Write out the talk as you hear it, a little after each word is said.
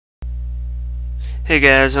Hey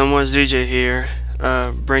guys, UnwiseDJ here,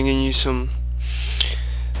 bringing you some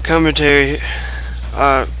commentary.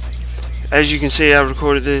 Uh, as you can see, I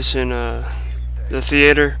recorded this in the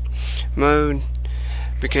theater mode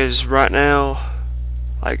because right now,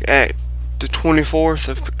 like at the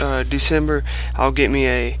 24th of December, I'll get me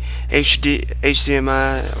a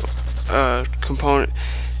HDMI component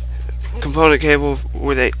cable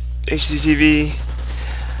with a HDTV,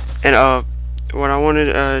 and what I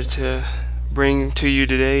wanted to bring to you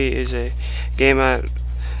today is a game I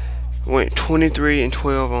went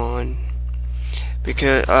 23-12 on,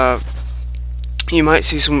 because you might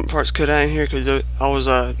see some parts cut out in here because I was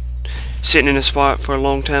sitting in a spot for a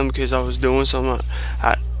long time because I was doing something.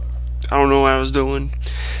 I don't know what I was doing,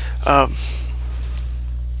 and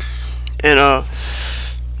I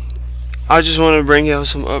just want to bring y'all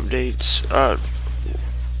some updates.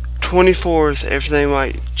 24th, everything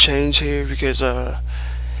might change here because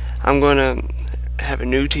I'm gonna have a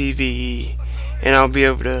new TV, and I'll be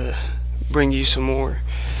able to bring you some more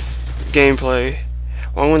gameplay.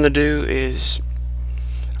 What I'm gonna do is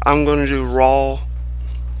I'm gonna do raw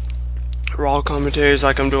commentaries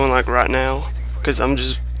like I'm doing like right now, because I'm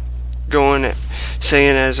just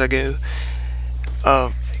saying as I go.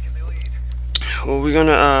 What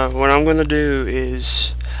I'm gonna do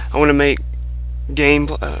is I want to make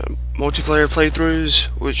multiplayer playthroughs,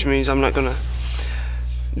 which means I'm not gonna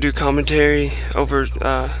do commentary over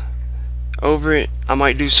it. I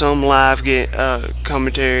might do some live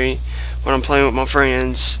commentary when I'm playing with my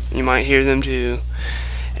friends. You might hear them too,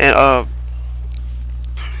 and I'm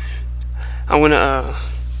gonna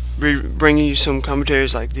be bringing you some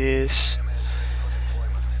commentaries like this.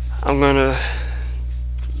 I'm gonna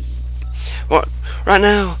right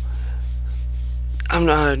now I'm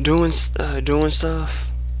not doing stuff.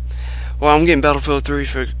 Well, I'm getting Battlefield 3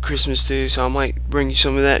 for Christmas too, so I might bring you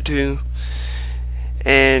some of that too.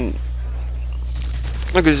 And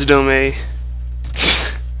look at this dumb A.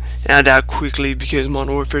 And I died quickly because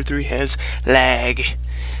Modern Warfare 3 has lag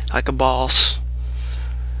like a boss.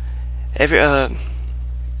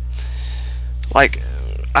 Like,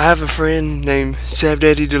 I have a friend named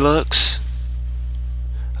Savdaddy Deluxe.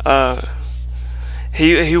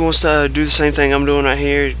 He wants to do the same thing I'm doing right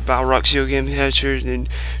here, buy Roxio Game Catcher and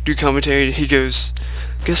do commentary. He goes,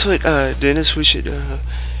 guess what, Dennis, we should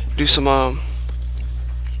do some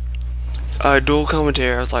dual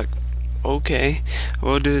commentary. I was like, okay,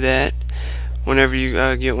 we'll do that whenever you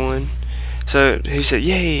get one. So he said,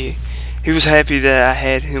 yay. He was happy that I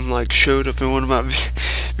had him like showed up in one of my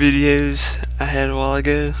videos I had a while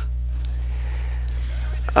ago.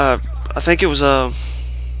 I think it was a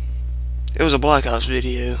Black Ops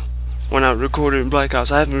video when I recorded Black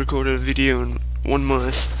Ops. I haven't recorded a video in 1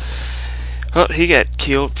 month. Oh, he got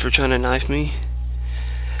killed for trying to knife me.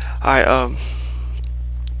 Alright,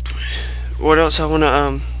 what else I want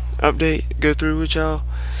to go through with y'all?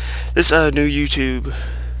 This new YouTube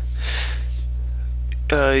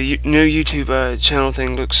channel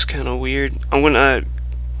thing looks kind of weird. I'm gonna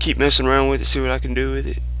keep messing around with it, see what I can do with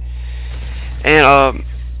it. And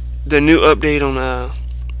the new update on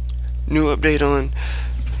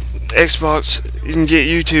Xbox, you can get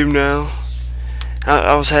YouTube now.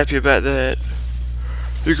 I was happy about that.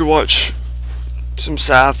 You can watch some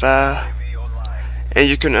sci-fi, and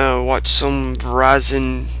you can watch some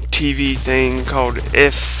Verizon TV thing called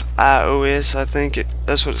FIOS. I think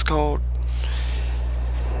that's what it's called.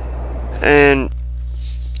 And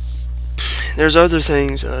there's other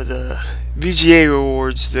things. The VGA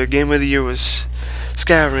Awards, the game of the year was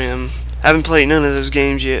Skyrim. I haven't played none of those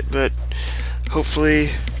games yet, but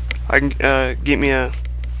hopefully I can get me a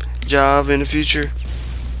job in the future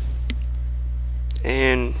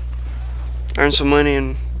and earn some money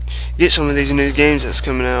and get some of these new games that's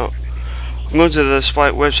coming out. I'm going to the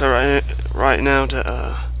Spike website right now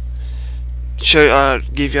to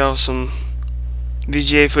give y'all some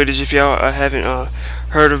VGA footage if y'all haven't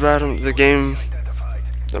heard about them. The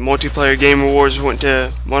multiplayer game awards went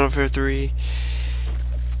to Modern Warfare 3.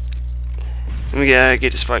 Let me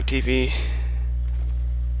get to Spike TV.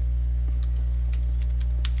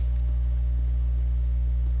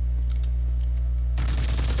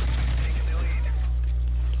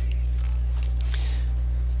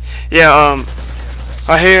 Yeah,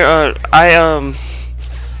 right here,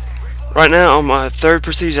 right now on my third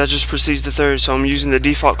prestige, I just prestige the third, so I'm using the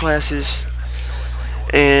default classes,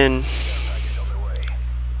 and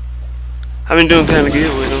I've been doing kind of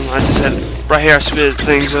good with them. I just had, right here I split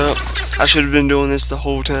things up. I should have been doing this the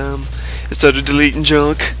whole time, instead of deleting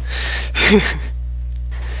junk.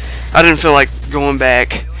 I didn't feel like going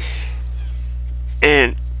back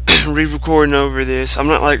and re-recording over this. I'm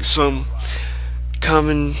not like some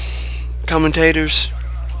commentators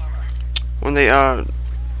when they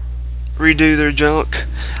redo their junk.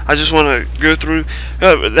 I just want to go through.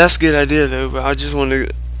 That's a good idea though, but I just want to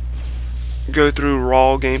go through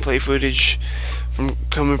raw gameplay footage from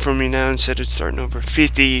coming from me now instead of starting over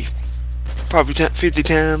 50, probably 50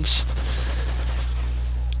 times.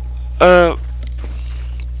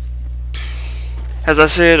 As I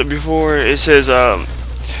said before, it says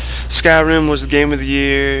Skyrim was the game of the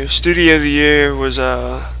year. Studio of the year was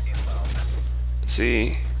let's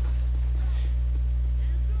see.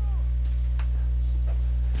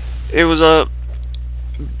 It was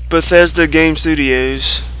Bethesda Game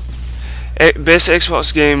Studios. Best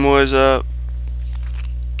Xbox game was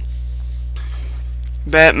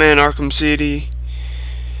Batman Arkham City.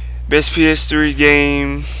 Best PS3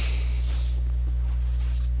 game,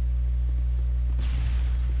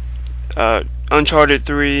 Uncharted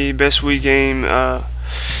 3. Best Wii game,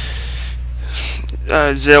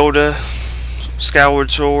 Zelda Skyward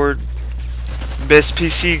Sword. Best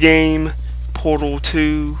PC game, Portal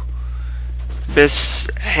 2. Best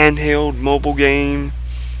handheld mobile game,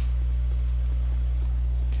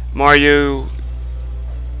 Mario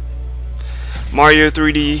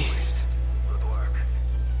 3D.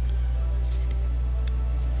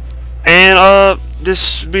 And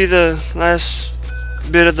this will be the last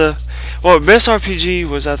bit of the best RPG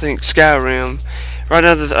was, I think, Skyrim. Right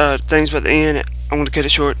now the things about the end, I'm gonna cut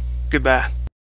it short. Goodbye.